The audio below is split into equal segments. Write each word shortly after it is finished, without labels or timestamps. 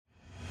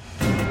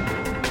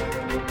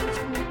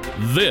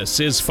This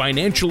is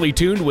Financially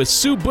Tuned with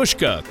Sue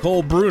Bushka,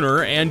 Cole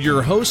Bruner, and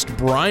your host,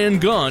 Brian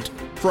Gaunt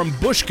from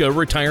Bushka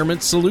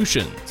Retirement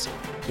Solutions.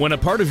 When a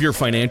part of your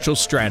financial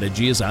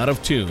strategy is out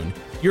of tune,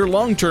 your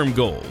long-term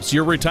goals,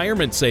 your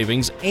retirement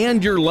savings,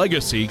 and your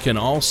legacy can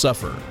all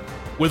suffer.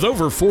 With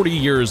over 40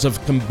 years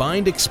of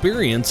combined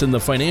experience in the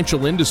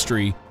financial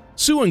industry,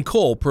 Sue and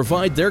Cole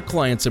provide their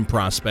clients and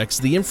prospects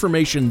the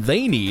information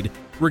they need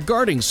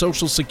regarding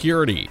Social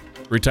Security,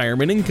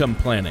 retirement income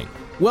planning,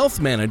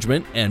 wealth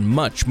management, and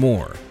much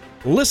more.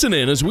 Listen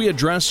in as we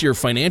address your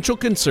financial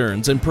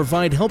concerns and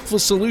provide helpful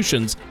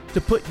solutions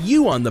to put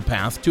you on the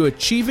path to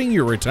achieving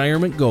your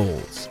retirement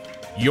goals.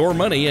 Your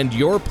money and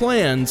your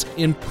plans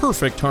in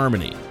perfect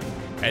harmony.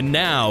 And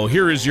now,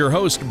 here is your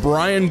host,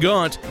 Brian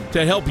Gaunt,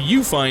 to help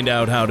you find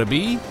out how to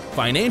be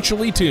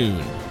financially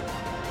tuned.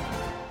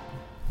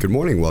 Good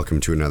morning.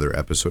 Welcome to another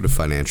episode of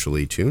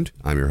Financially Tuned.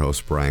 I'm your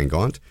host, Brian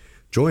Gaunt,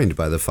 joined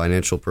by the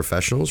financial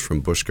professionals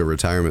from Bushka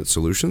Retirement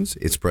Solutions,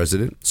 its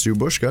president, Sue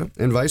Bushka,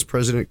 and vice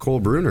president,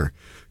 Cole Bruner.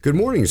 Good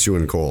morning, Sue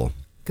and Cole.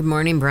 Good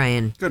morning,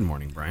 Brian. Good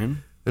morning,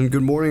 Brian. And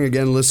good morning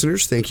again,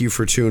 listeners. Thank you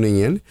for tuning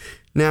in.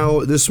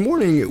 Now, this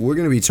morning, we're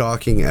going to be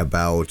talking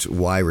about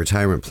why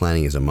retirement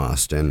planning is a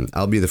must. And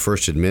I'll be the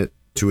first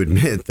to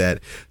admit that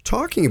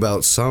talking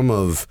about some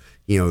of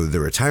the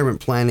retirement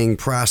planning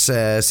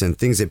process and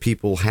things that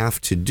people have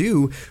to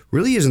do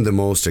really isn't the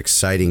most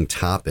exciting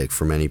topic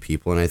for many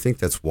people. And I think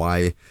that's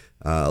why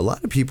a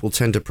lot of people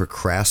tend to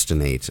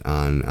procrastinate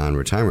on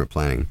retirement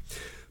planning.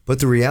 But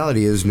the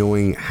reality is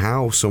knowing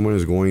how someone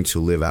is going to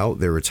live out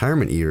their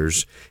retirement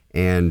years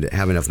and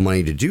have enough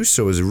money to do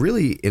so is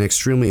really an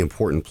extremely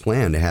important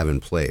plan to have in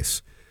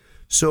place.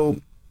 So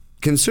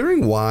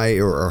considering why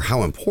or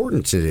how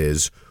important it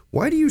is,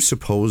 why do you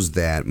suppose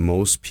that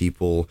most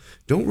people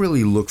don't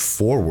really look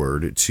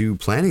forward to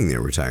planning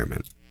their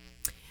retirement?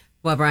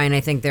 Well, Brian,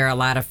 I think there are a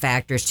lot of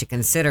factors to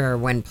consider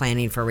when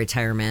planning for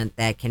retirement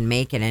that can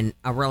make it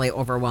a really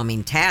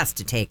overwhelming task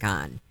to take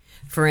on.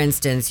 For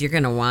instance, you're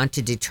going to want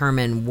to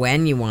determine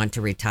when you want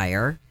to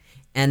retire,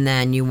 and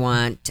then you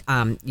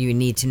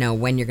need to know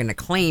when you're going to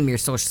claim your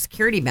Social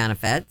Security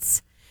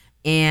benefits,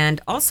 and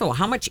also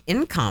how much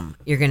income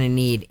you're going to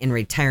need in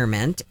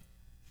retirement.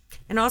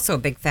 And also a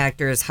big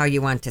factor is how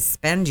you want to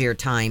spend your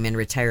time in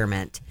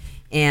retirement.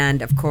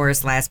 And of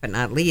course, last but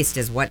not least,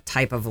 is what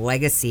type of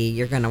legacy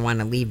you're going to want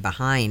to leave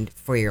behind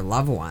for your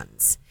loved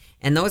ones.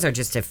 And those are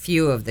just a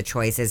few of the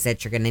choices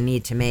that you're going to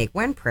need to make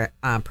when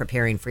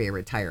preparing for your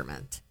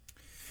retirement.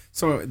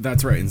 So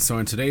that's right. And so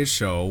in today's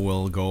show,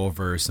 we'll go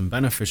over some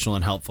beneficial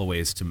and helpful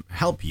ways to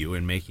help you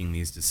in making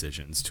these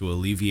decisions to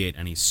alleviate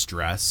any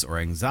stress or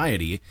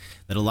anxiety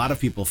that a lot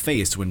of people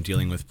face when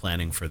dealing with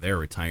planning for their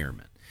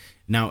retirement.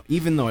 Now,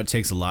 even though it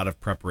takes a lot of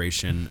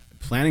preparation,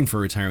 planning for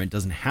retirement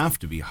doesn't have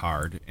to be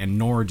hard, and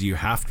nor do you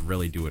have to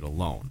really do it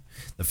alone.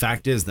 The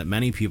fact is that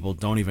many people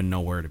don't even know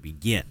where to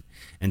begin,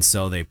 and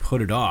so they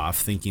put it off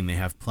thinking they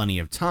have plenty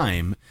of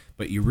time,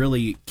 but you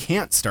really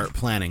can't start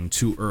planning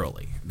too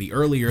early. The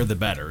earlier the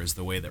better is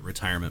the way that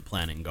retirement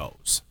planning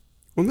goes.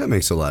 Well, that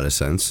makes a lot of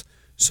sense.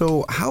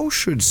 So how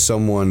should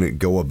someone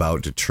go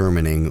about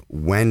determining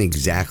when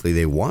exactly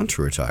they want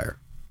to retire?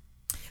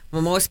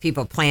 Well, most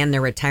people plan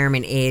their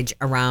retirement age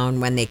around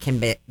when they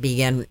can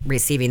begin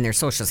receiving their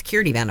Social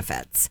Security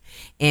benefits.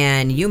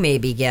 And you may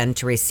begin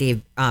to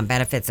receive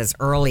benefits as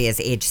early as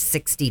age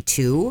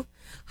 62.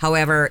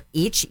 However,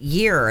 each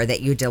year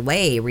that you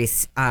delay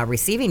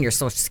receiving your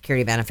Social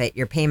Security benefit,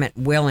 your payment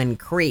will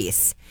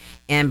increase.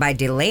 And by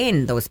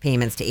delaying those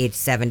payments to age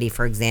 70,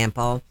 for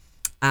example,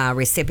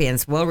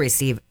 recipients will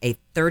receive a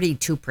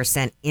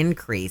 32%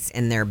 increase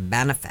in their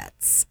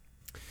benefits.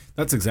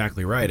 That's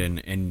exactly right.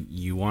 And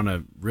you want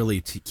to really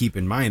keep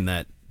in mind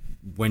that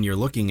when you're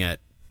looking at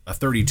a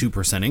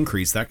 32%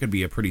 increase, that could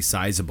be a pretty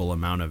sizable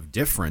amount of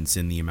difference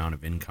in the amount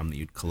of income that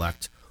you'd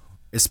collect,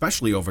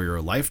 especially over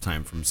your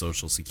lifetime from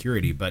Social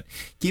Security. But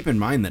keep in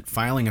mind that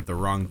filing at the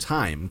wrong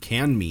time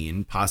can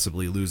mean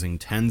possibly losing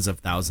tens of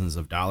thousands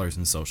of dollars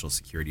in Social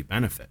Security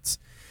benefits.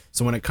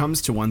 So when it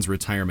comes to one's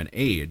retirement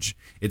age,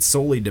 it's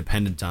solely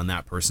dependent on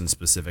that person's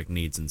specific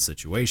needs and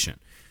situation.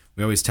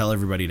 We always tell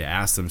everybody to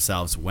ask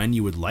themselves when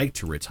you would like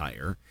to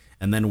retire,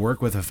 and then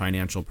work with a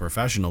financial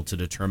professional to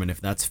determine if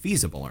that's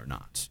feasible or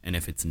not. And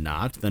if it's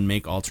not, then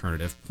make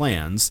alternative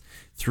plans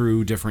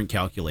through different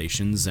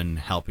calculations and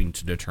helping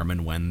to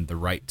determine when the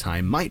right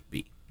time might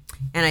be.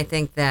 And I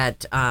think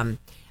that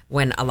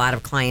when a lot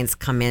of clients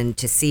come in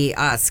to see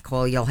us,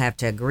 Cole, you'll have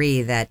to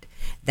agree that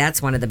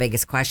that's one of the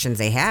biggest questions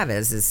they have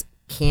is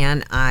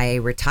can I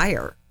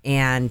retire?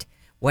 And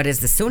what is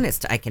the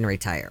soonest I can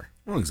retire?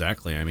 Well,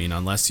 exactly. I mean,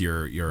 unless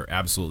you're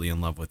absolutely in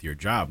love with your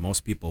job,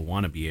 most people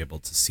want to be able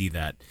to see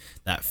that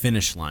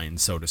finish line,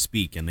 so to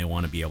speak, and they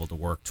want to be able to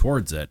work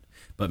towards it.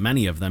 But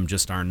many of them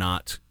just are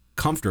not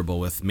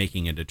comfortable with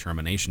making a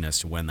determination as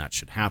to when that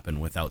should happen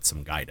without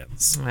some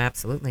guidance.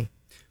 Absolutely.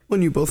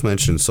 Well, you both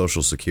mentioned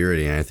Social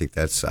Security, and I think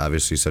that's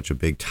obviously such a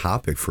big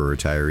topic for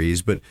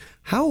retirees. But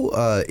how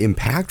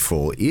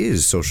impactful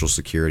is Social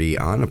Security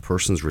on a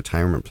person's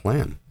retirement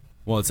plan?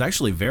 Well, it's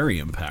actually very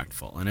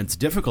impactful, and it's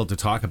difficult to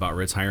talk about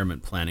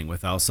retirement planning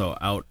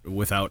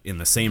without in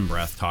the same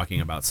breath talking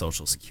about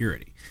Social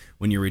Security.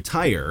 When you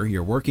retire,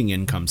 your working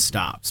income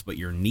stops, but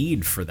your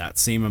need for that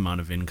same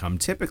amount of income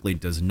typically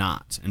does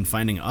not. And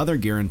finding other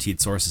guaranteed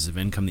sources of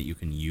income that you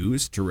can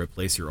use to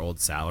replace your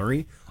old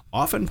salary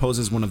often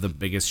poses one of the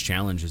biggest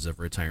challenges of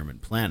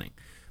retirement planning.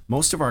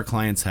 Most of our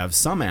clients have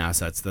some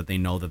assets that they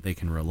know that they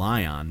can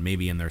rely on,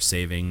 maybe in their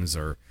savings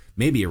or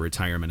maybe a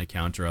retirement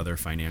account or other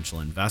financial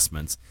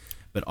investments.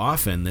 But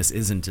often this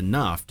isn't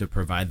enough to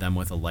provide them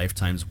with a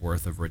lifetime's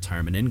worth of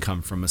retirement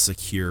income from a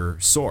secure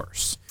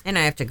source. And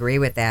I have to agree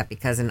with that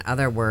because, in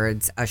other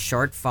words, a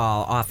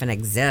shortfall often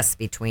exists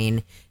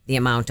between the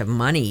amount of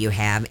money you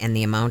have and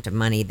the amount of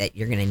money that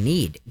you're going to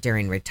need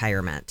during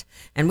retirement.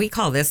 And we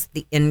call this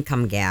the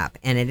income gap.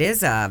 And it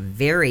is a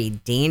very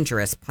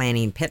dangerous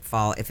planning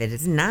pitfall if it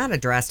is not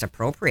addressed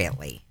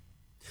appropriately.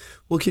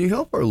 Well, can you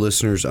help our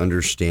listeners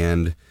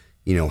understand,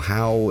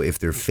 how, if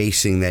they're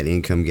facing that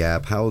income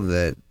gap, how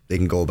that they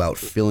can go about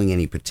filling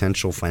any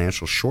potential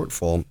financial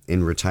shortfall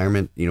in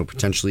retirement,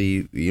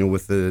 potentially,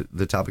 with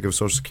the topic of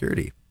Social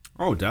Security?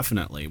 Oh,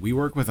 definitely. We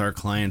work with our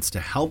clients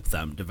to help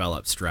them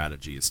develop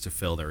strategies to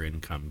fill their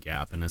income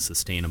gap in a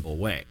sustainable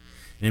way.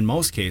 And in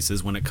most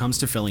cases, when it comes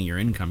to filling your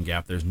income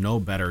gap, there's no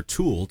better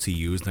tool to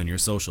use than your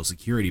Social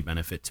Security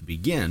benefit to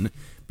begin,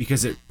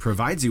 because it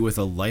provides you with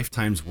a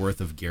lifetime's worth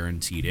of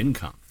guaranteed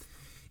income.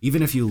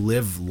 Even if you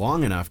live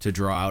long enough to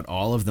draw out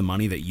all of the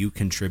money that you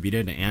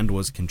contributed and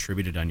was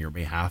contributed on your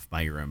behalf by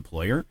your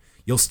employer,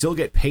 you'll still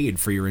get paid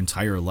for your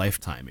entire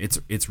lifetime.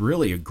 It's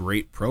really a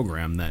great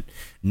program that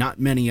not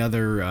many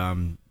other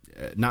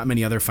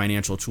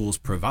financial tools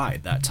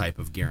provide that type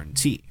of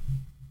guarantee.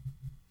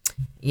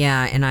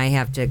 Yeah, and I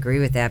have to agree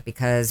with that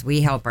because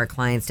we help our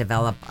clients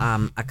develop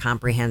a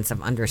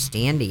comprehensive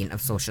understanding of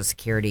Social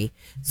Security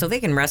so they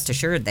can rest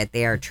assured that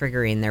they are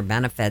triggering their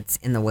benefits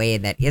in the way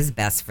that is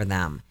best for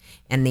them.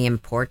 And the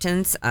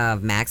importance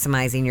of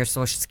maximizing your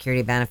Social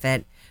Security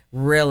benefit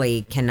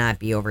really cannot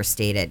be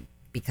overstated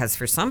because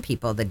for some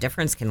people, the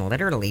difference can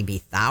literally be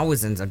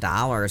thousands of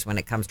dollars when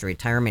it comes to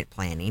retirement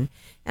planning.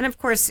 And of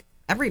course,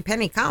 every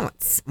penny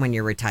counts when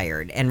you're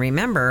retired. And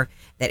remember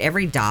that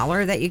every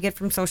dollar that you get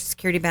from Social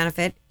Security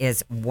benefit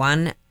is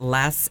one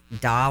less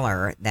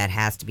dollar that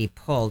has to be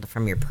pulled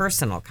from your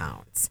personal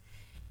accounts.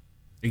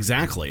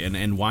 Exactly.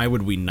 And why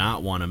would we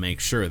not want to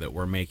make sure that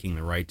we're making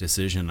the right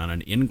decision on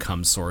an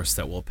income source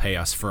that will pay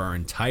us for our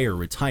entire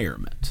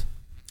retirement?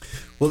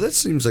 Well, that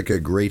seems like a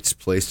great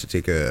place to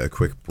take a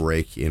quick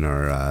break in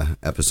our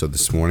episode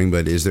this morning.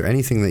 But is there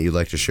anything that you'd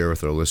like to share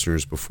with our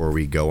listeners before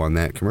we go on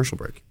that commercial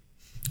break?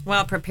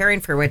 Well,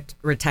 preparing for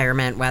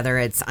retirement, whether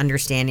it's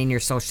understanding your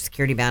Social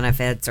Security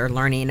benefits or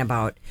learning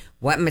about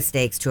what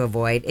mistakes to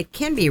avoid, it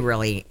can be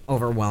really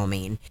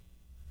overwhelming.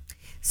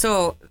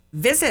 So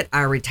visit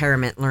our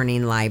retirement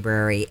learning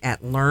library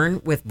at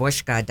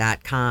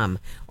learnwithbushka.com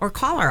or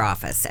call our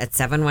office at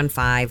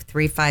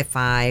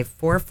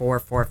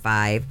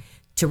 715-355-4445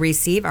 to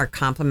receive our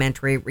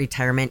complimentary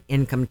retirement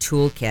income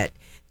toolkit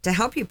to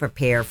help you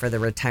prepare for the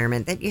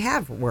retirement that you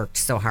have worked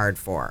so hard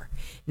for.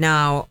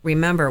 Now,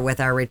 remember, with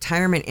our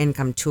retirement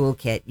income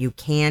toolkit, you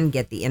can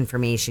get the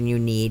information you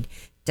need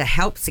to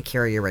help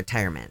secure your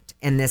retirement.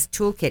 And this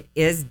toolkit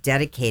is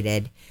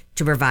dedicated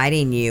to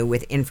providing you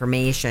with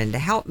information to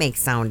help make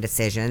sound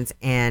decisions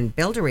and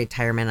build a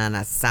retirement on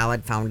a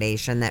solid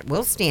foundation that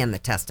will stand the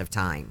test of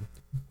time.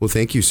 Well,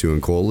 thank you, Sue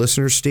and Cole.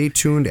 Listeners, stay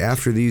tuned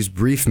after these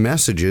brief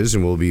messages,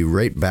 and we'll be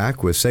right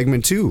back with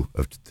segment 2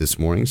 of this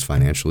morning's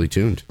Financially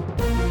Tuned.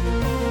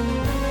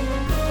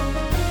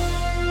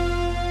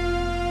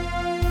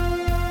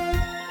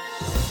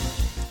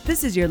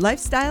 This is your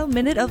Lifestyle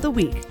Minute of the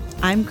Week.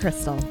 I'm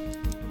Crystal.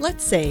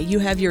 Let's say you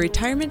have your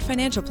retirement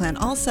financial plan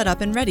all set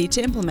up and ready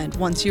to implement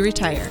once you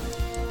retire.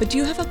 But do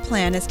you have a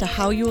plan as to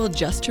how you will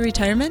adjust to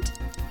retirement?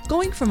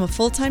 Going from a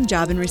full-time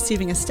job and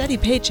receiving a steady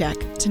paycheck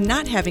to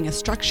not having a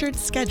structured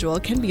schedule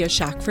can be a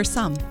shock for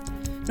some.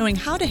 Knowing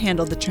how to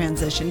handle the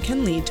transition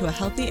can lead to a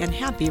healthy and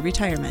happy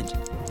retirement.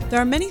 There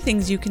are many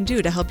things you can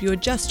do to help you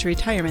adjust to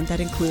retirement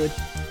that include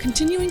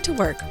continuing to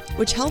work,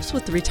 which helps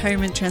with the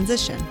retirement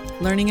transition,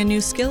 learning a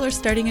new skill or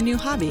starting a new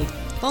hobby,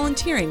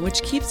 volunteering,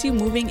 which keeps you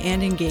moving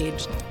and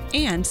engaged,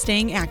 and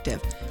staying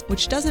active,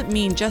 which doesn't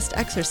mean just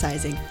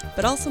exercising,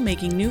 but also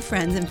making new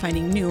friends and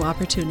finding new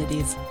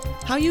opportunities.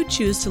 How you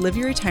choose to live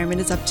your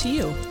retirement is up to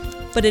you,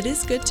 but it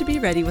is good to be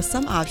ready with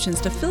some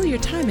options to fill your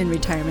time in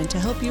retirement to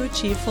help you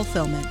achieve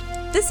fulfillment.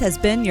 This has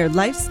been your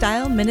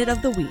Lifestyle Minute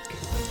of the Week.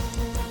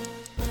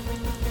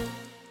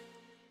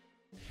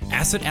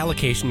 Asset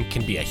allocation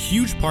can be a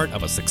huge part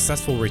of a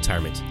successful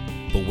retirement.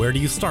 But where do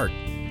you start?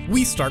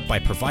 We start by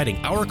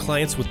providing our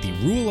clients with the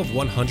Rule of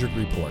 100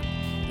 report.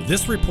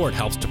 This report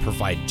helps to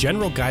provide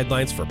general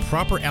guidelines for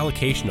proper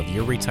allocation of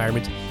your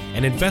retirement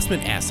and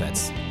investment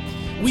assets.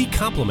 We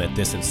complement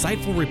this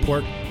insightful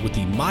report with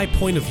the My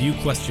Point of View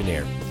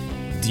questionnaire.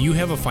 Do you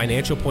have a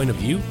financial point of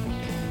view?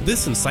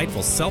 This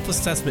insightful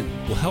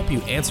self-assessment will help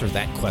you answer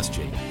that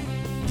question.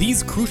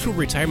 These crucial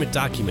retirement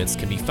documents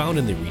can be found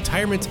in the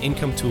Retirement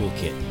Income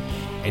Toolkit.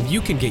 and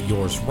you can get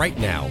yours right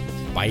now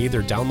by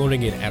either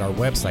downloading it at our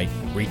website,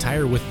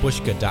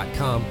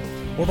 retirewithbushka.com,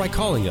 or by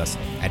calling us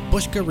at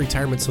Bushka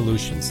Retirement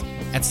Solutions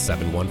at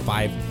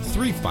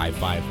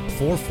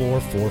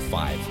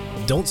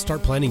 715-355-4445. Don't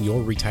start planning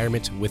your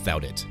retirement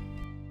without it.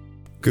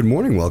 Good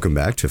morning. Welcome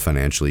back to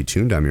Financially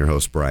Tuned. I'm your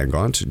host, Brian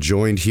Gaunt,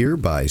 joined here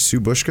by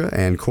Sue Bushka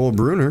and Cole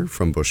Bruner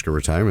from Bushka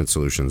Retirement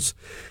Solutions.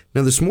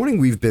 Now, this morning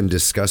we've been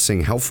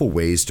discussing helpful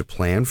ways to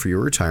plan for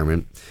your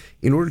retirement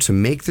in order to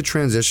make the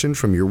transition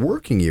from your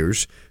working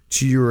years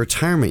to your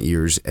retirement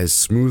years as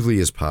smoothly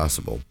as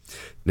possible.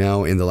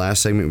 Now, in the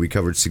last segment, we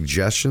covered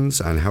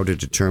suggestions on how to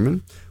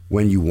determine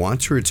when you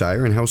want to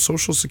retire and how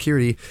Social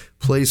Security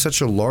plays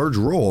such a large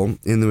role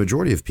in the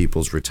majority of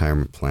people's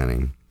retirement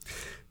planning.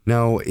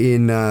 Now,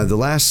 in the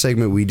last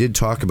segment, we did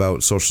talk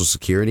about Social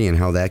Security and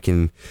how that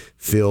can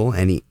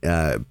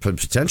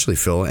potentially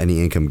fill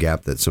any income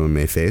gap that someone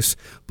may face.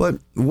 But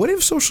what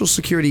if Social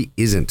Security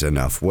isn't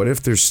enough? What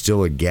if there's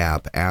still a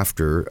gap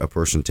after a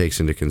person takes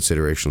into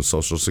consideration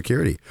Social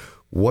Security?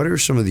 What are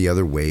some of the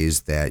other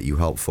ways that you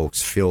help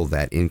folks fill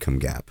that income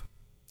gap?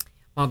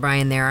 Well,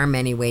 Brian, there are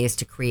many ways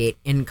to create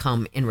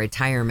income in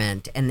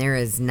retirement, and there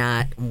is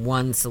not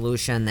one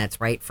solution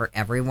that's right for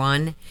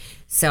everyone.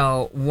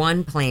 So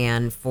one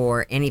plan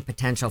for any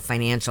potential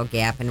financial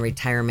gap in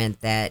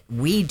retirement that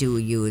we do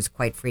use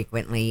quite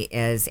frequently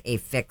is a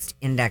fixed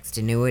indexed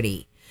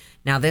annuity.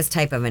 Now, this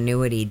type of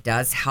annuity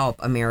does help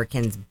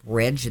Americans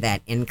bridge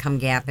that income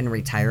gap in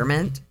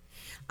retirement.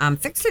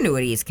 Fixed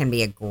annuities can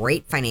be a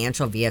great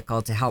financial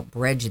vehicle to help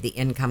bridge the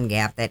income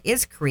gap that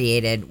is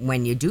created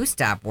when you do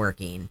stop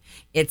working.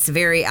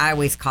 I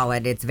always call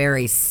it's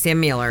very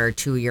similar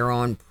to your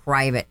own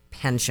private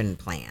pension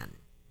plan.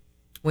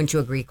 Wouldn't you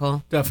agree,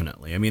 Cole?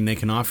 Definitely. I mean, they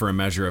can offer a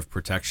measure of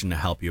protection to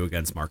help you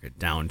against market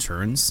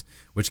downturns,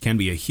 which can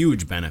be a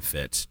huge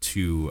benefit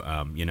to,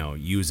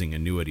 using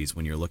annuities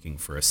when you're looking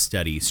for a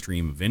steady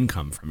stream of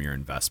income from your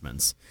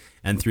investments.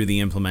 And through the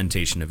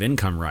implementation of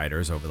income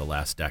riders over the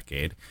last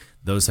decade,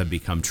 those have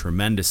become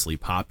tremendously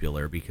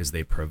popular because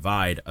they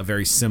provide a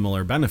very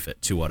similar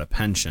benefit to what a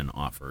pension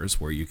offers,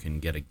 where you can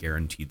get a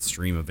guaranteed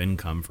stream of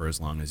income for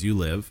as long as you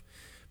live.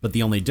 But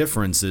the only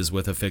difference is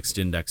with a fixed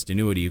indexed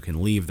annuity, you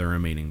can leave the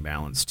remaining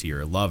balance to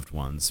your loved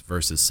ones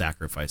versus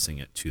sacrificing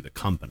it to the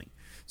company.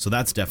 So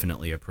that's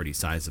definitely a pretty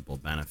sizable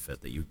benefit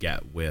that you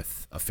get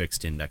with a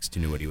fixed indexed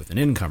annuity with an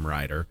income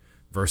rider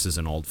versus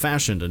an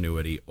old-fashioned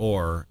annuity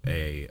or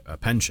a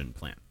pension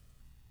plan.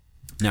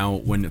 Now,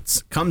 when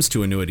it comes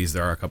to annuities,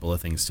 there are a couple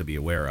of things to be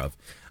aware of.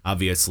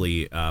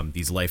 Obviously,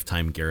 these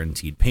lifetime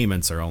guaranteed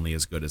payments are only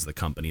as good as the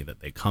company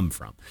that they come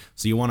from.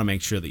 So you want to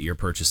make sure that you're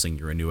purchasing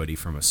your annuity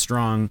from a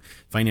strong,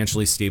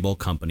 financially stable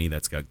company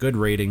that's got good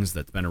ratings,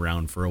 that's been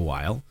around for a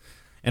while.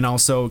 And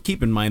also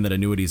keep in mind that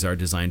annuities are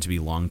designed to be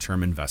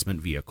long-term investment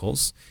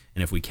vehicles.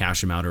 And if we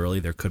cash them out early,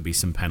 there could be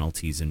some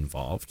penalties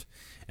involved.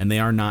 And they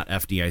are not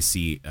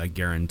FDIC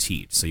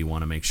guaranteed. So you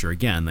want to make sure,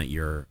 again, that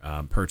you're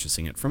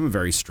purchasing it from a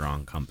very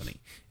strong company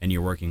and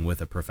you're working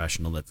with a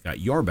professional that's got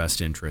your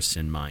best interests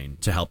in mind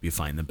to help you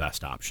find the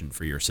best option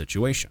for your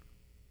situation.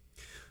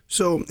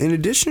 So in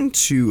addition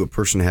to a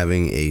person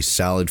having a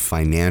solid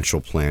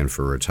financial plan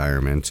for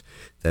retirement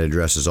that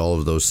addresses all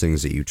of those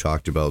things that you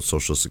talked about,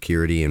 Social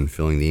Security and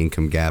filling the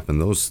income gap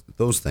and those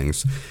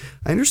things,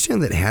 I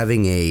understand that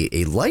having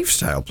a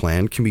lifestyle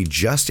plan can be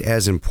just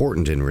as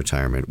important in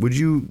retirement. Would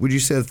you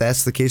say that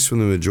that's the case for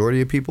the majority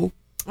of people?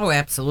 Oh,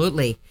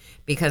 absolutely.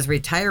 Because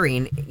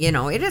retiring,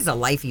 it is a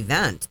life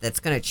event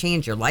that's going to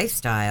change your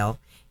lifestyle.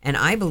 And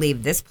I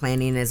believe this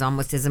planning is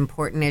almost as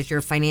important as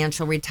your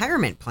financial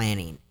retirement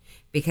planning.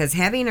 Because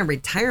having a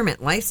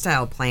retirement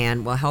lifestyle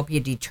plan will help you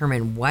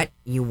determine what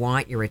you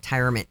want your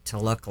retirement to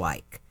look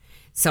like.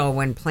 So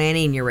when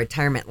planning your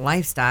retirement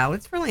lifestyle,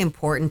 it's really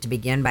important to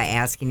begin by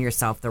asking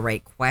yourself the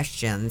right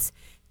questions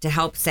to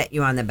help set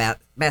you on the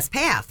best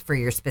path for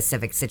your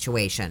specific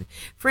situation.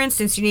 For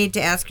instance, you need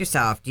to ask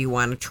yourself, do you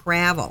want to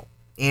travel?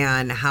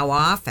 And how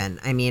often?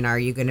 I mean, are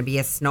you going to be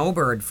a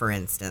snowbird, for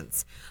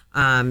instance?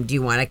 Do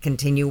you want to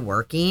continue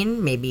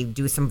working? Maybe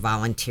do some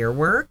volunteer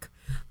work?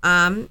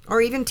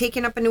 Or even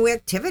taking up a new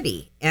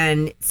activity.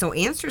 And so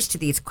answers to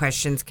these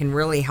questions can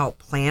really help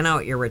plan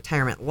out your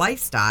retirement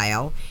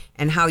lifestyle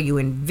and how you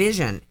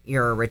envision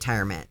your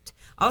retirement.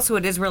 Also,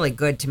 it is really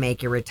good to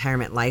make your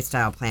retirement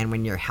lifestyle plan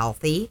when you're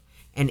healthy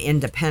and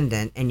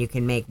independent and you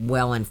can make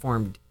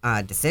well-informed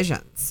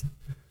decisions.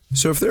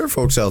 So if there are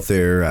folks out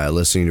there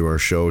listening to our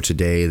show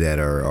today that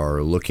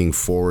are looking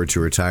forward to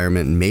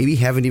retirement and maybe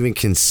haven't even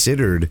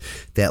considered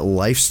that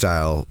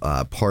lifestyle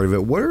part of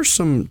it, what are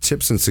some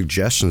tips and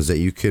suggestions that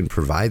you can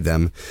provide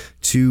them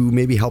to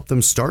maybe help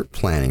them start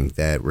planning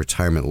that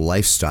retirement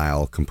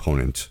lifestyle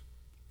component?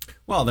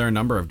 Well, there are a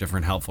number of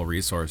different helpful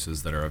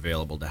resources that are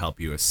available to help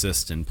you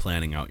assist in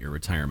planning out your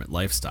retirement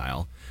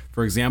lifestyle.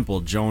 For example,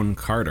 Joan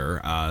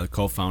Carter,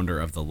 co-founder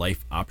of the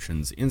Life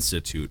Options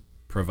Institute,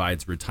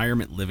 provides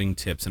retirement living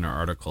tips in our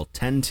article,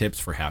 10 Tips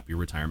for Happy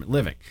Retirement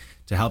Living,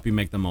 to help you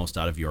make the most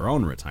out of your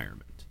own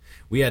retirement.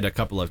 we had a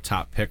couple of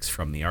top picks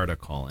from the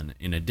article. And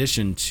in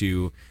addition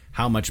to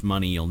how much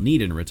money you'll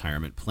need in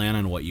retirement, plan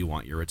on what you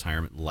want your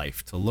retirement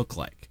life to look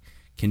like.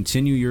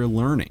 Continue your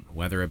learning,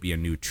 whether it be a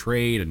new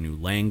trade, a new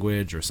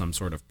language, or some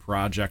sort of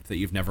project that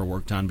you've never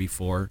worked on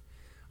before.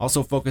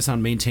 Also focus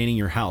on maintaining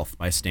your health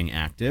by staying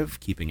active,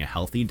 keeping a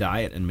healthy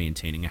diet, and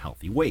maintaining a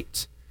healthy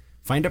weight.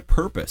 Find a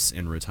purpose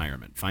in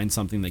retirement. Find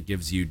something that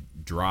gives you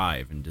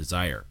drive and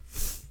desire.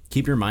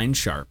 Keep your mind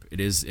sharp.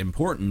 It is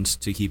important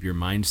to keep your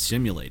mind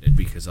stimulated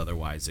because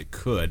otherwise it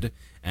could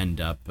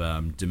end up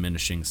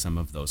diminishing some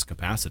of those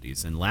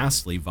capacities. And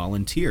lastly,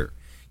 volunteer.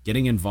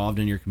 Getting involved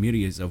in your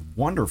community is a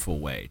wonderful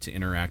way to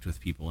interact with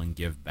people and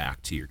give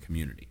back to your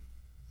community.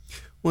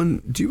 Well,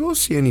 do you all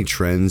see any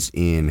trends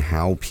in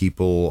how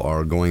people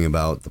are going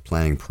about the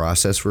planning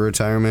process for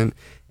retirement,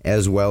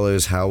 as well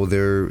as how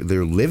they're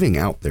living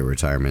out their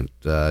retirement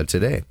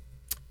today?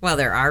 Well,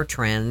 there are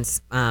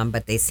trends,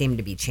 but they seem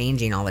to be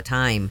changing all the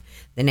time.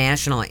 The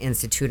National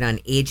Institute on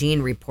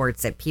Aging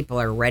reports that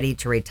people are ready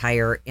to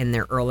retire in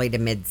their early to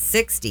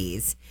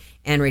mid-60s,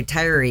 and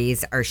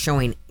retirees are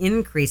showing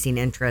increasing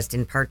interest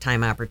in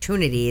part-time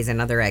opportunities and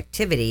other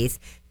activities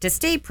to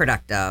stay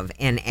productive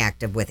and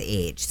active with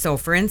age. So,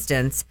 for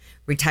instance,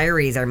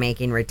 retirees are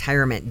making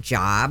retirement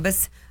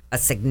jobs a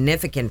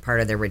significant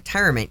part of their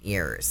retirement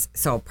years.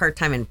 So,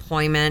 part-time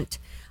employment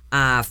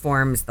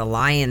forms the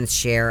lion's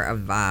share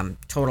of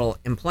total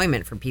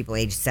employment for people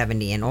age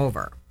 70 and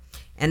over.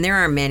 And there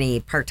are many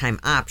part-time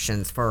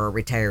options for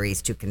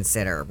retirees to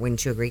consider.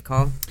 Wouldn't you agree,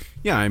 Cole?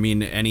 Yeah, I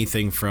mean,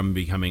 anything from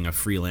becoming a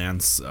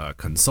freelance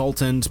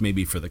consultant,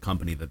 maybe for the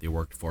company that they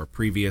worked for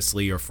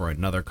previously or for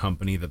another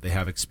company that they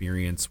have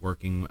experience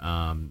working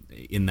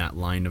in that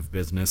line of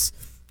business.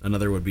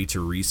 Another would be to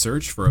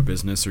research for a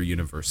business or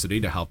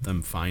university to help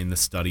them find the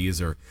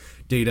studies or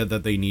data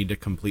that they need to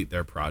complete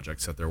their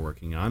projects that they're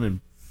working on.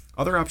 And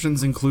other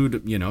options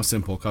include,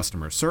 simple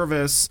customer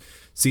service,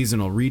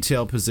 seasonal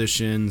retail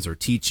positions, or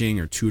teaching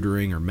or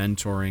tutoring or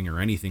mentoring or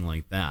anything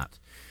like that.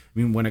 I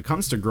mean, when it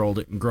comes to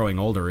growing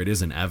older, it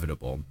is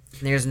inevitable.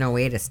 There's no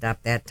way to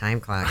stop that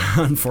time clock.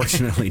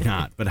 Unfortunately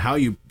not. But how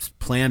you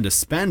plan to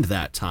spend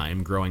that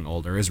time growing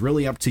older is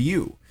really up to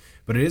you.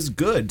 But it is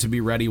good to be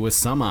ready with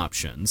some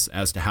options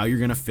as to how you're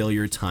going to fill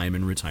your time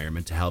in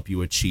retirement to help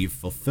you achieve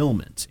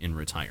fulfillment in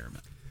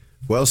retirement.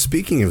 Well,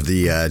 speaking of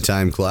the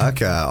time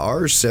clock,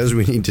 ours says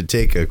we need to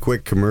take a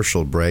quick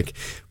commercial break.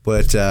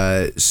 But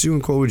Sue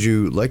and Cole, would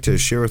you like to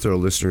share with our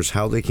listeners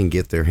how they can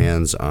get their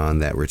hands on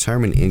that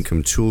retirement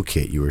income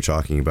toolkit you were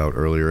talking about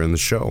earlier in the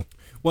show?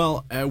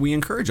 Well, we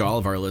encourage all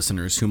of our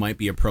listeners who might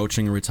be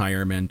approaching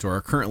retirement or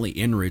are currently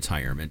in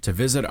retirement to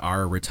visit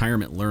our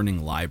retirement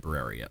learning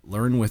library at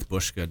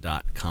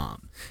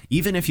learnwithbushka.com.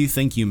 Even if you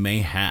think you may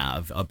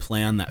have a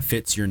plan that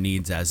fits your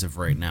needs as of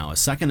right now, a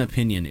second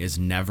opinion is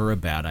never a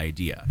bad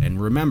idea.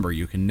 And remember,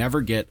 you can never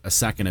get a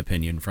second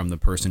opinion from the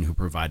person who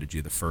provided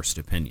you the first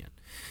opinion.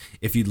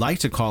 If you'd like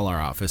to call our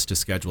office to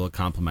schedule a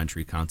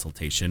complimentary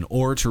consultation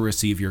or to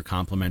receive your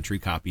complimentary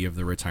copy of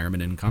the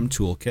Retirement Income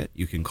Toolkit,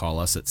 you can call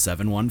us at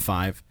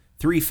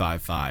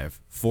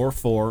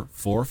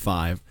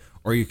 715-355-4445,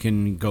 or you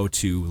can go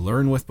to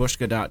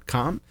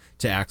learnwithbushka.com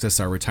to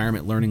access our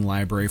retirement learning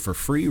library for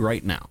free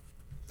right now.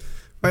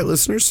 All right,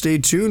 listeners, stay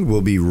tuned.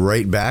 We'll be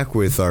right back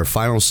with our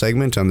final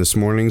segment on this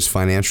morning's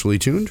Financially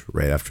Tuned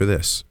right after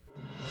this.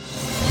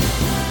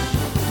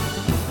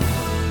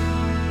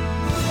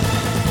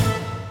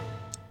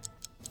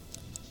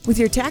 With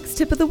your tax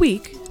tip of the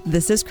week,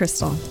 this is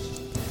Crystal.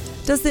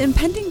 Does the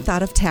impending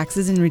thought of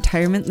taxes in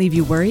retirement leave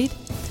you worried?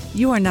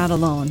 You are not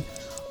alone.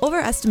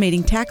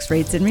 Overestimating tax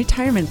rates in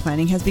retirement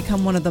planning has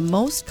become one of the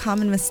most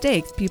common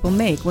mistakes people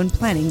make when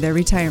planning their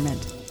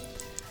retirement.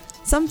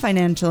 Some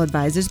financial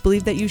advisors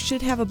believe that you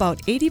should have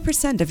about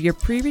 80% of your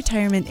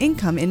pre-retirement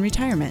income in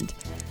retirement.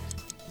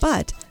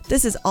 But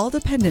this is all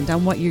dependent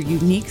on what your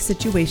unique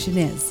situation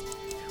is.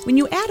 When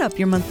you add up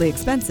your monthly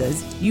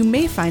expenses, you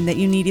may find that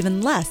you need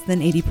even less than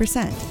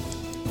 80%.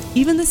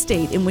 Even the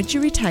state in which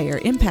you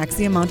retire impacts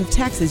the amount of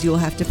taxes you will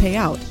have to pay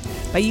out.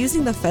 By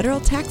using the federal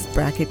tax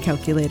bracket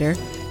calculator,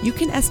 you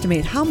can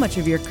estimate how much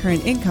of your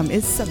current income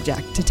is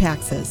subject to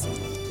taxes.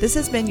 This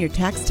has been your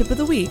tax tip of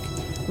the week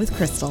with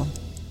Crystal.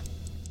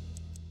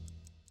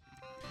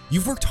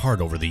 You've worked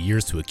hard over the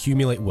years to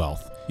accumulate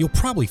wealth. You'll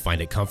probably find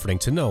it comforting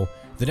to know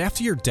that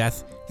after your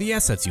death, the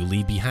assets you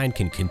leave behind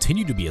can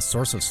continue to be a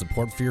source of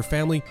support for your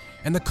family,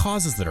 and the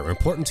causes that are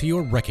important to you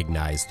are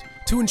recognized.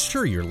 To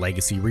ensure your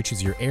legacy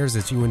reaches your heirs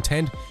as you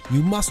intend,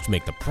 you must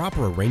make the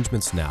proper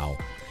arrangements now.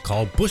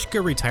 Call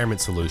Bushka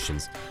Retirement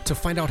Solutions to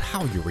find out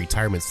how your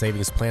retirement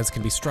savings plans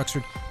can be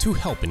structured to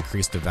help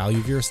increase the value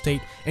of your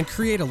estate and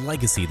create a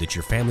legacy that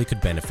your family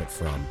could benefit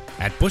from.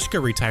 At Bushka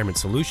Retirement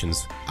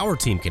Solutions, our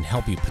team can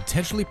help you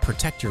potentially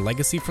protect your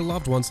legacy for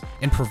loved ones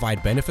and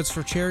provide benefits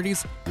for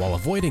charities while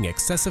avoiding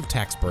excessive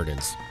tax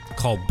burdens.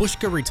 Call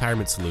Bushka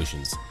Retirement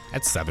Solutions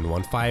at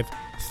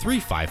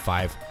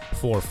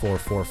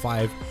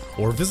 715-355-4445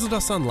 or visit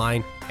us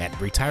online at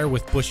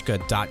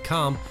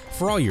retirewithbushka.com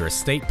for all your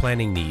estate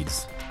planning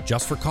needs.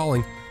 Just for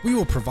calling, we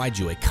will provide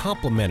you a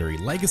complimentary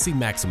Legacy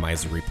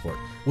Maximizer report,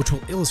 which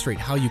will illustrate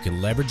how you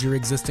can leverage your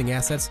existing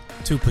assets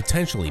to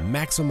potentially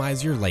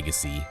maximize your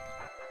legacy.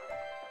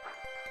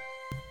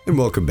 And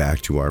welcome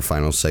back to our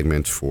final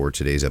segment for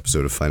today's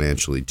episode of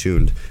Financially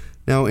Tuned.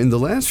 Now, in the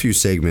last few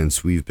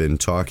segments, we've been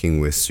talking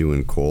with Sue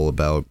and Cole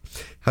about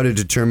how to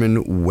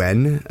determine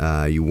when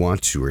you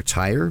want to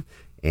retire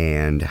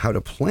and how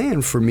to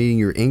plan for meeting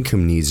your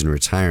income needs in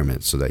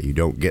retirement so that you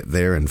don't get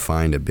there and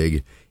find a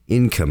big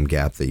income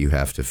gap that you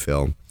have to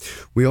fill.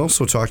 We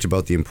also talked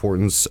about the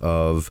importance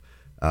of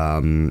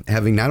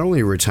having not only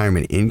a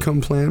retirement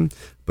income plan,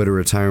 but a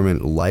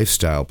retirement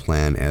lifestyle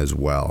plan as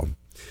well.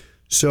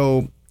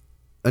 So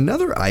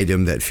another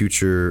item that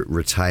future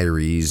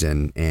retirees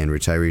and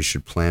retirees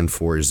should plan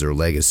for is their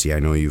legacy. I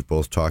know you've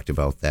both talked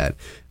about that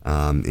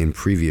in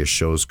previous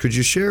shows. Could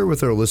you share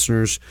with our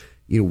listeners,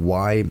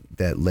 why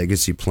that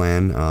legacy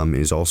plan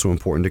is also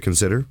important to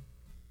consider?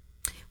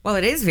 Well,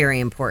 it is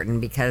very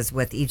important because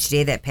with each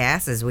day that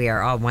passes, we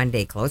are all one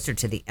day closer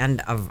to the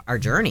end of our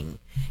journey.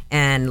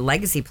 And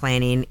legacy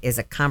planning is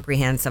a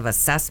comprehensive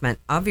assessment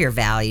of your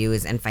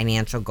values and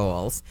financial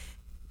goals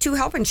to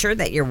help ensure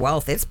that your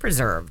wealth is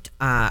preserved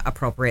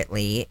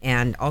appropriately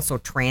and also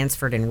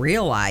transferred and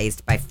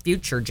realized by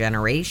future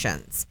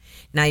generations.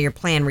 Now, your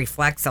plan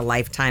reflects a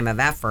lifetime of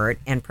effort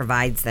and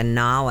provides the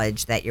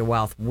knowledge that your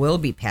wealth will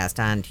be passed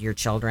on to your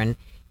children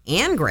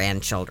and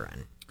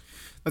grandchildren.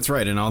 That's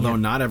right. And although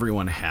not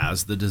everyone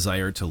has the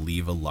desire to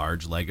leave a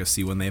large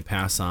legacy when they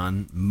pass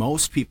on,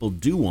 most people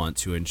do want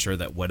to ensure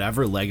that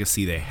whatever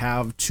legacy they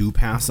have to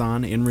pass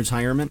on in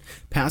retirement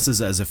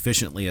passes as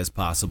efficiently as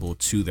possible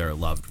to their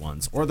loved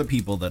ones or the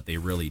people that they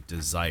really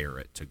desire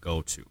it to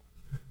go to.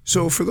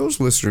 So for those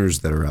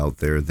listeners that are out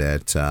there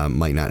that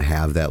might not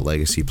have that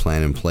legacy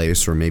plan in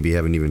place or maybe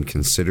haven't even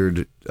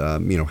considered,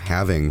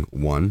 having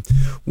one,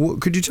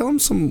 could you tell them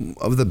some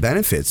of the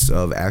benefits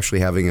of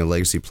actually having a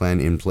legacy plan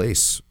in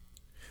place?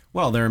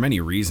 Well, there are many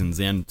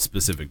reasons and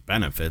specific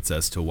benefits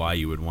as to why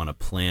you would want to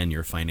plan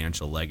your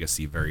financial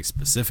legacy very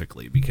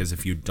specifically, because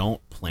if you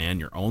don't plan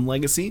your own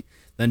legacy,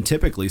 then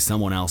typically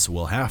someone else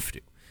will have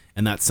to.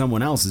 And that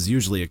someone else is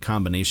usually a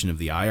combination of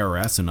the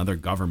IRS and other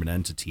government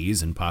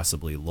entities and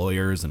possibly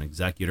lawyers and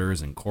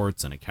executors and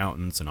courts and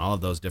accountants and all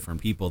of those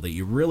different people that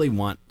you really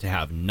want to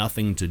have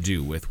nothing to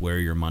do with where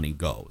your money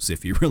goes,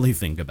 if you really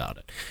think about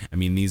it. I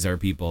mean, these are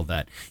people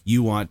that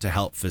you want to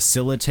help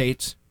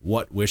facilitate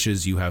what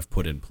wishes you have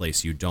put in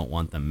place. You don't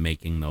want them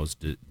making those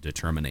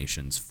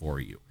determinations for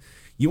you.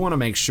 You want to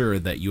make sure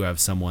that you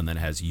have someone that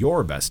has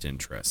your best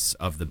interests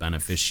of the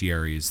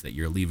beneficiaries that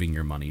you're leaving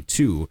your money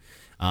to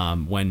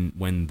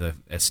when the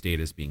estate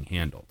is being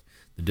handled.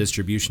 The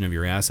distribution of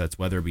your assets,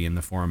 whether it be in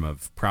the form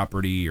of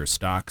property or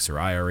stocks or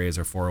IRAs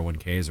or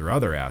 401ks or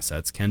other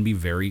assets, can be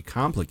very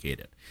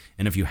complicated.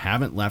 And if you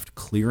haven't left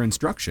clear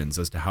instructions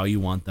as to how you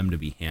want them to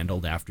be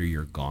handled after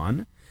you're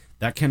gone,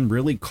 that can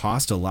really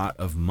cost a lot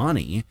of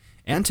money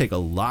and take a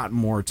lot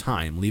more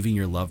time, leaving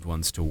your loved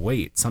ones to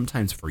wait,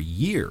 sometimes for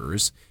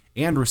years,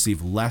 and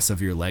receive less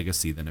of your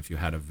legacy than if you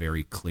had a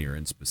very clear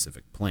and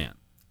specific plan.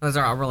 Those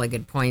are all really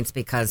good points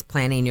because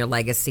planning your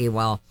legacy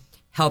will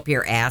help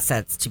your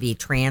assets to be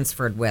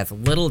transferred with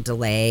little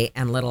delay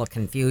and little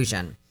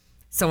confusion.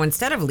 So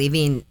instead of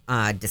leaving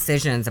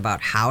decisions about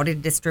how to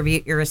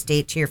distribute your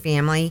estate to your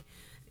family,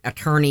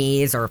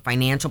 attorneys, or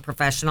financial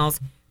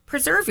professionals,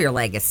 preserve your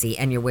legacy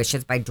and your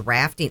wishes by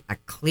drafting a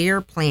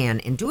clear plan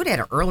and do it at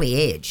an early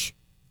age.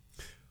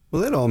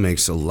 Well, that all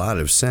makes a lot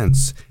of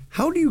sense.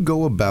 How do you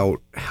go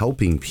about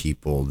helping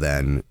people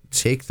then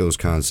take those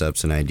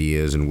concepts and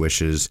ideas and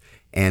wishes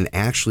and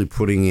actually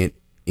putting it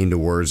into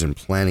words and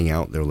planning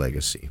out their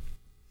legacy?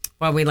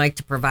 Well, we like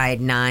to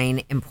provide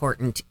 9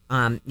 important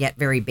yet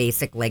very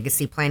basic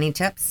legacy planning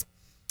tips.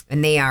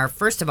 And they are,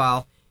 first of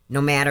all,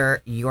 no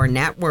matter your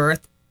net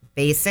worth,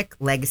 basic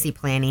legacy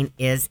planning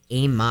is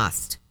a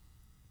must.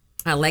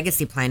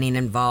 Legacy planning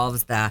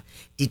involves the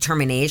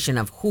determination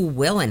of who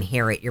will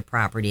inherit your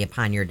property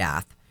upon your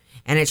death.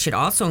 And it should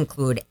also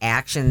include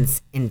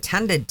actions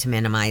intended to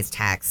minimize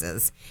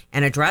taxes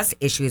and address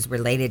issues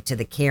related to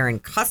the care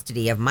and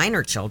custody of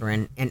minor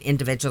children and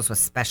individuals with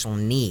special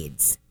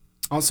needs.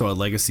 Also, a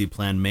legacy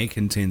plan may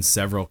contain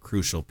several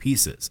crucial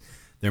pieces.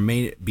 There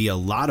may be a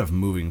lot of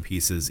moving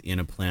pieces in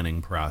a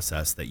planning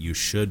process that you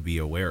should be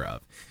aware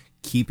of.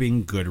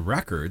 Keeping good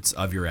records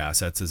of your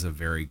assets is a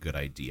very good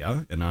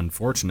idea, and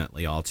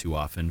unfortunately, all too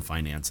often,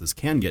 finances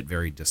can get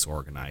very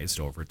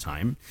disorganized over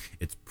time.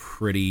 It's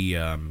pretty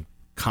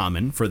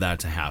common for that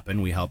to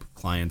happen. We help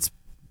clients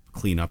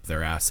clean up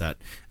their asset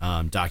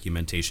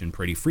documentation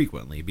pretty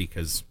frequently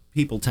because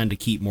people tend to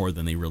keep more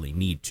than they really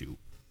need to.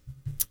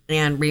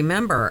 And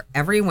remember,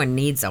 everyone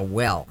needs a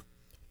will.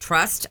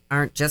 Trusts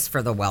aren't just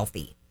for the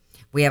wealthy.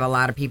 We have a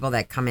lot of people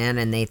that come in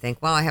and they think,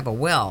 well, I have a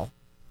will.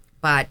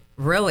 But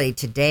really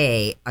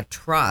today, a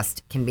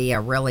trust can be a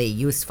really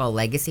useful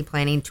legacy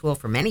planning tool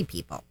for many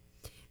people.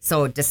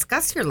 So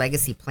discuss your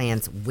legacy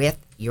plans with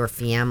your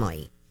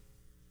family.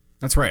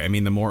 That's right. I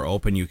mean, the more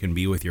open you can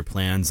be with your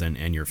plans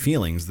and your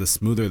feelings, the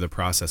smoother the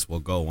process will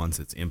go once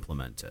it's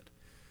implemented.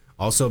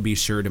 Also, be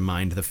sure to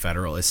mind the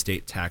federal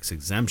estate tax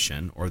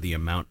exemption, or the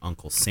amount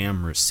Uncle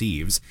Sam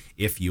receives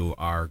if your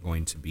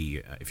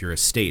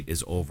estate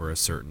is over a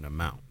certain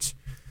amount.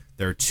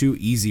 There are 2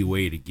 easy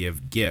ways to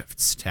give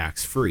gifts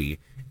tax-free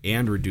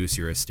and reduce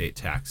your estate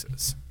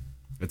taxes.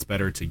 It's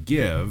better to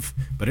give,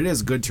 but it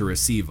is good to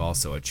receive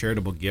also. A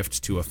charitable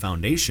gift to a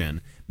foundation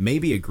may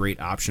be a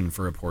great option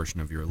for a portion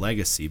of your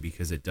legacy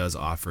because it does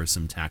offer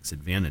some tax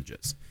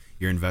advantages.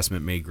 Your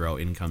investment may grow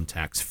income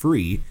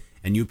tax-free,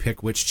 and you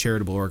pick which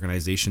charitable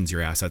organizations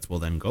your assets will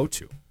then go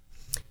to.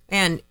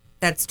 And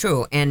that's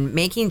true. And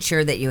making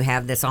sure that you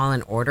have this all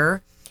in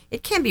order,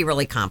 it can be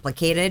really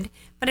complicated,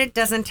 but it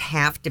doesn't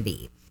have to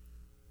be.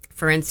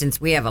 For instance,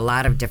 we have a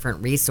lot of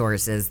different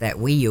resources that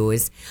we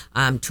use.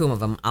 2 of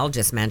them I'll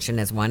just mention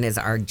as one is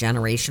our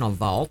Generational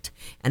Vault,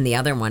 and the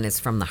other one is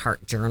from the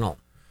Heart Journal.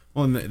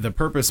 Well, and the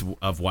purpose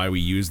of why we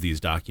use these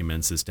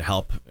documents is to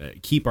help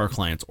keep our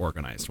clients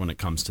organized when it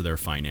comes to their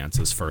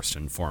finances first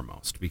and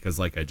foremost. Because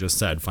like I just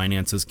said,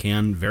 finances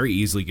can very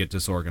easily get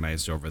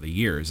disorganized over the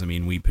years. I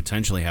mean, we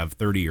potentially have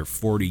 30 or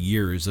 40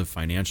 years of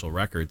financial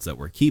records that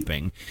we're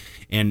keeping.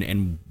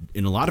 And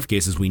in a lot of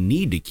cases, we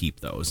need to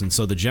keep those. And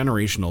so the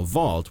Generational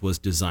Vault was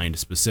designed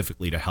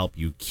specifically to help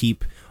you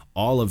keep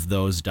all of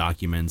those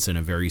documents in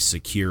a very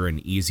secure and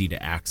easy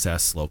to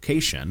access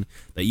location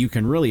that you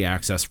can really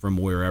access from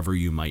wherever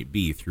you might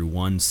be through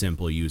one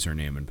simple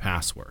username and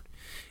password.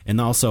 And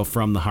also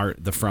From the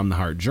Heart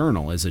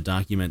Journal is a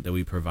document that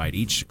we provide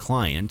each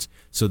client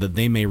so that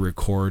they may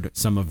record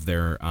some of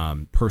their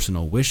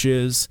personal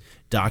wishes,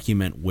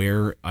 document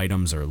where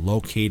items are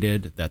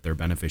located that their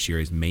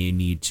beneficiaries may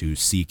need to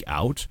seek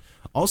out,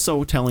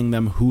 also telling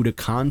them who to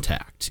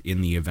contact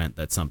in the event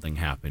that something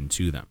happened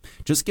to them.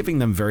 Just giving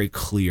them very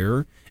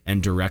clear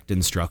and direct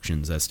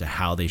instructions as to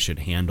how they should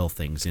handle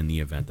things in the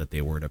event that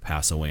they were to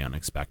pass away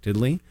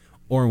unexpectedly,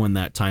 or when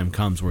that time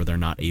comes where they're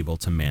not able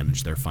to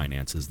manage their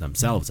finances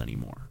themselves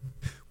anymore.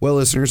 Well,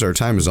 listeners, our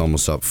time is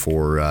almost up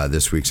for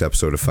this week's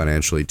episode of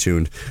Financially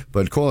Tuned.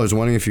 But Cole, I was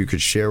wondering if you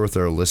could share with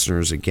our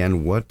listeners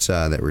again what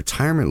that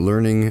retirement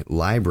learning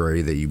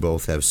library that you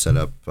both have set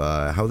up,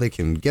 how they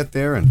can get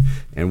there,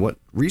 and what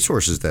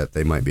resources that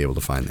they might be able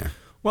to find there.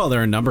 Well,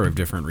 there are a number of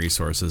different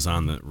resources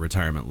on the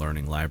Retirement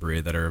Learning Library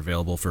that are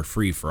available for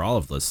free for all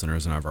of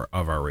listeners of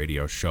our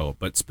radio show.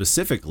 But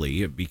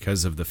specifically,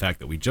 because of the fact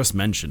that we just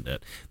mentioned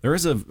it, there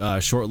is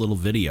a short little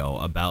video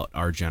about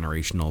our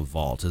Generational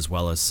Vault, as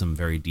well as some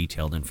very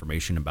detailed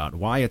information about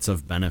why it's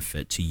of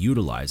benefit to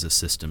utilize a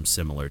system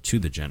similar to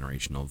the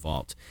Generational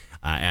Vault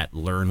at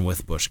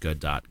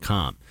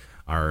learnwithbushka.com.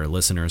 Our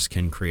listeners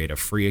can create a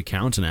free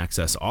account and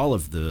access all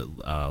of the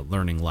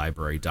learning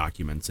library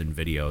documents and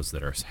videos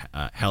that are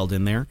held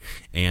in there.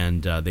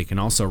 And they can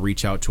also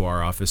reach out to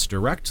our office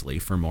directly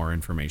for more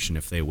information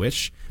if they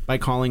wish by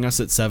calling us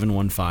at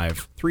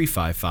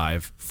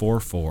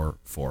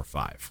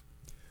 715-355-4445.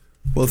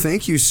 Well,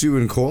 thank you, Sue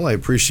and Cole. I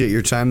appreciate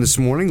your time this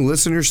morning.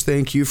 Listeners,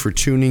 thank you for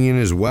tuning in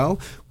as well.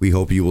 We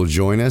hope you will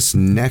join us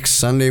next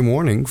Sunday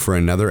morning for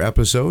another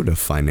episode of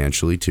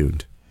Financially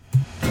Tuned.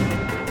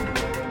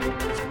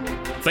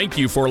 Thank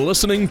you for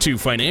listening to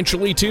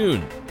Financially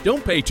Tuned.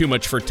 Don't pay too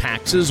much for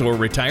taxes or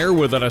retire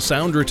without a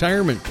sound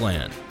retirement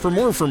plan. For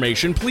more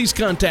information, please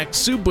contact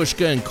Sue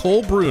Bushka and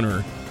Cole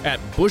Bruner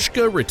at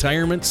Bushka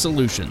Retirement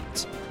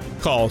Solutions.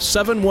 Call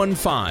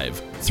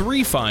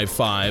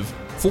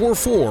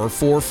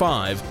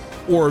 715-355-4445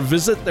 or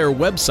visit their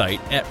website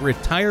at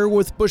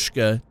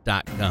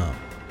retirewithbushka.com.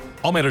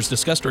 All matters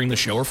discussed during the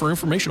show are for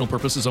informational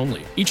purposes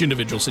only. Each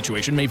individual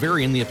situation may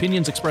vary, and the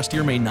opinions expressed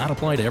here may not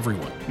apply to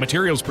everyone.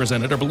 Materials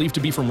presented are believed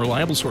to be from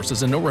reliable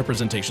sources, and no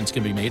representations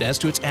can be made as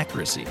to its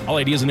accuracy. All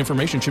ideas and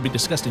information should be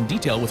discussed in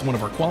detail with one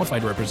of our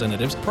qualified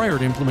representatives prior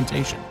to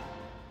implementation.